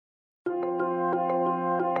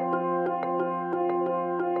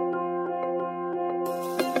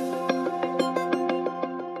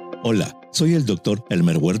Hola, soy el Dr.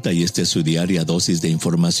 Elmer Huerta y esta es su diaria dosis de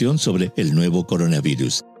información sobre el nuevo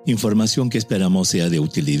coronavirus. Información que esperamos sea de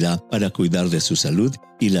utilidad para cuidar de su salud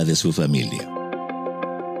y la de su familia.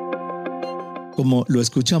 Como lo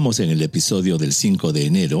escuchamos en el episodio del 5 de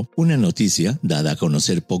enero, una noticia, dada a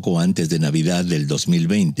conocer poco antes de Navidad del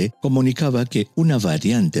 2020, comunicaba que una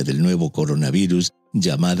variante del nuevo coronavirus,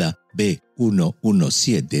 llamada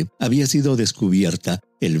B117, había sido descubierta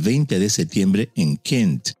el 20 de septiembre en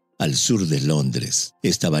Kent, al sur de Londres.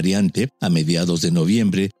 Esta variante, a mediados de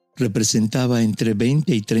noviembre, representaba entre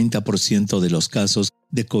 20 y 30% de los casos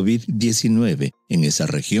de COVID-19 en esa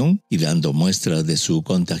región y dando muestra de su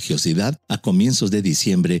contagiosidad a comienzos de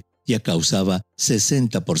diciembre ya causaba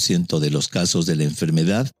 60% de los casos de la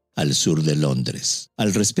enfermedad al sur de Londres.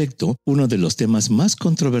 Al respecto, uno de los temas más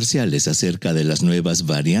controversiales acerca de las nuevas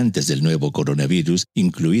variantes del nuevo coronavirus,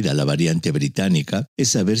 incluida la variante británica, es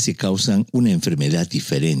saber si causan una enfermedad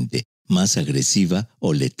diferente, más agresiva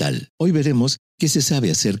o letal. Hoy veremos qué se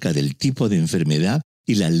sabe acerca del tipo de enfermedad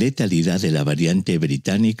y la letalidad de la variante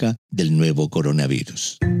británica del nuevo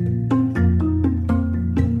coronavirus.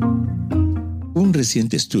 Un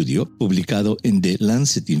reciente estudio, publicado en The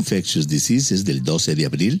Lancet Infectious Diseases del 12 de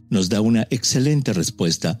abril, nos da una excelente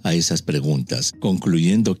respuesta a esas preguntas,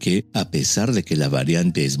 concluyendo que, a pesar de que la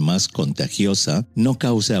variante es más contagiosa, no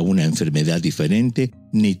causa una enfermedad diferente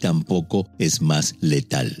ni tampoco es más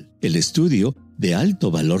letal. El estudio, de alto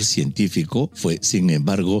valor científico, fue, sin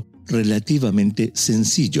embargo, relativamente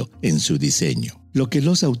sencillo en su diseño. Lo que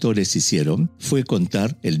los autores hicieron fue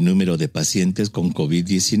contar el número de pacientes con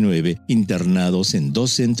COVID-19 internados en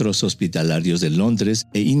 2 centros hospitalarios de Londres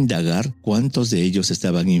e indagar cuántos de ellos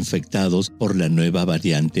estaban infectados por la nueva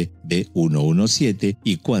variante B117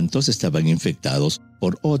 y cuántos estaban infectados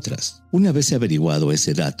por otras. Una vez averiguado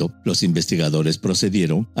ese dato, los investigadores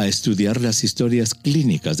procedieron a estudiar las historias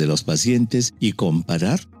clínicas de los pacientes y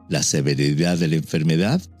comparar la severidad de la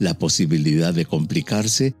enfermedad, la posibilidad de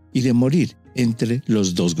complicarse y de morir entre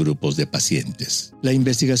los 2 grupos de pacientes. La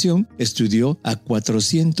investigación estudió a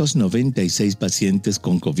 496 pacientes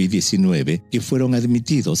con COVID-19 que fueron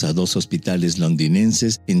admitidos a 2 hospitales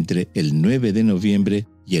londinenses entre el 9 de noviembre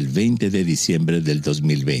y el 20 de diciembre del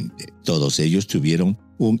 2020. Todos ellos tuvieron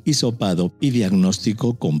un hisopado y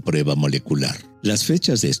diagnóstico con prueba molecular. Las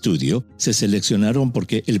fechas de estudio se seleccionaron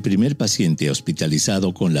porque el primer paciente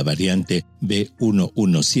hospitalizado con la variante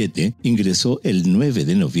B117 ingresó el 9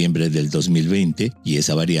 de noviembre del 2020 y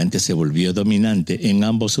esa variante se volvió dominante en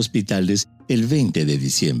ambos hospitales el 20 de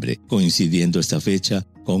diciembre, coincidiendo esta fecha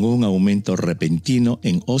con un aumento repentino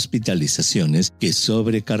en hospitalizaciones que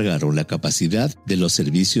sobrecargaron la capacidad de los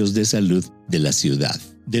servicios de salud de la ciudad.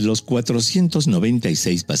 De los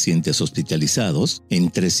 496 pacientes hospitalizados,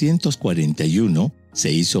 en 341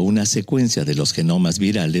 se hizo una secuencia de los genomas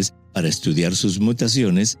virales para estudiar sus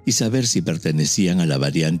mutaciones y saber si pertenecían a la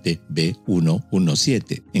variante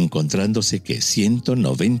B117, encontrándose que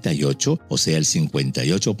 198, o sea el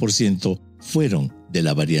 58%, fueron de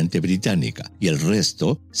la variante británica y el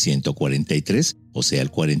resto, 143, o sea el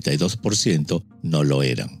 42%, no lo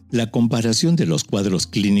eran. La comparación de los cuadros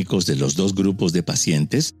clínicos de los 2 grupos de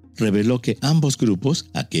pacientes reveló que ambos grupos,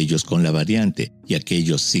 aquellos con la variante y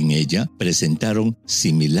aquellos sin ella, presentaron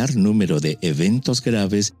similar número de eventos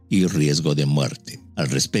graves y riesgo de muerte. Al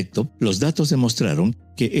respecto, los datos demostraron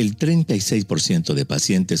que el 36% de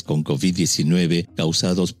pacientes con COVID-19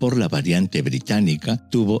 causados por la variante británica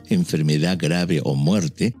tuvo enfermedad grave o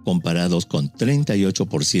muerte, comparados con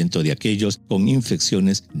 38% de aquellos con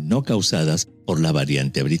infecciones no causadas por la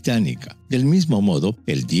variante británica. Del mismo modo,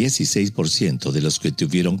 el 16% de los que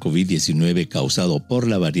tuvieron COVID-19 causado por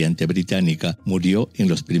la variante británica murió en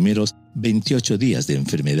los primeros 28 días de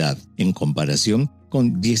enfermedad, en comparación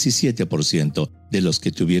con 17% de los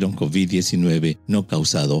que tuvieron COVID-19 no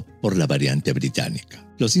causado por la variante británica.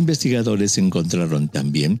 Los investigadores encontraron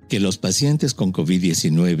también que los pacientes con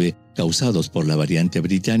COVID-19 causados por la variante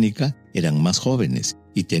británica eran más jóvenes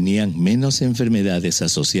y tenían menos enfermedades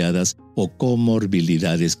asociadas o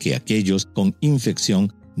comorbilidades que aquellos con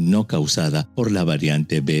infección no causada por la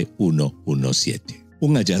variante B117.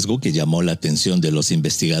 Un hallazgo que llamó la atención de los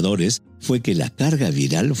investigadores fue que la carga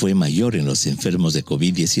viral fue mayor en los enfermos de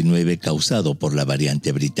COVID-19 causado por la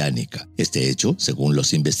variante británica. Este hecho, según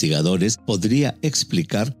los investigadores, podría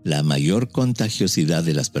explicar la mayor contagiosidad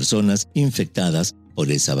de las personas infectadas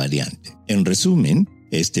por esa variante. En resumen,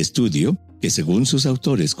 este estudio, que según sus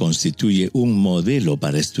autores constituye un modelo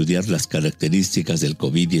para estudiar las características del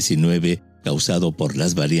COVID-19 causado por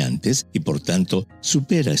las variantes y por tanto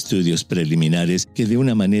supera estudios preliminares que de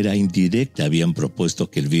una manera indirecta habían propuesto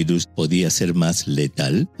que el virus podía ser más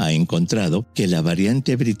letal, ha encontrado que la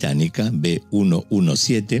variante británica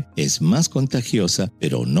B117 es más contagiosa,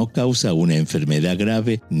 pero no causa una enfermedad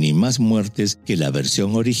grave ni más muertes que la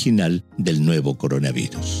versión original del nuevo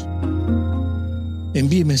coronavirus.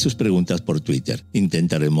 Envíeme sus preguntas por Twitter.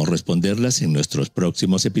 Intentaremos responderlas en nuestros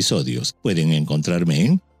próximos episodios. Pueden encontrarme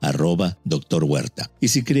en @Dr. Huerta. Y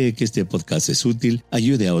si cree que este podcast es útil,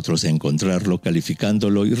 ayude a otros a encontrarlo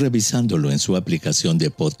calificándolo y revisándolo en su aplicación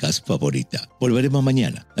de podcast favorita. Volveremos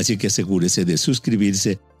mañana, así que asegúrese de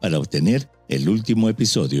suscribirse para obtener el último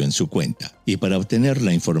episodio en su cuenta. Y para obtener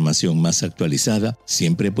la información más actualizada,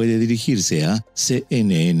 siempre puede dirigirse a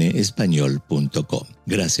cnnespañol.com.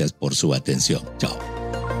 Gracias por su atención. Chao.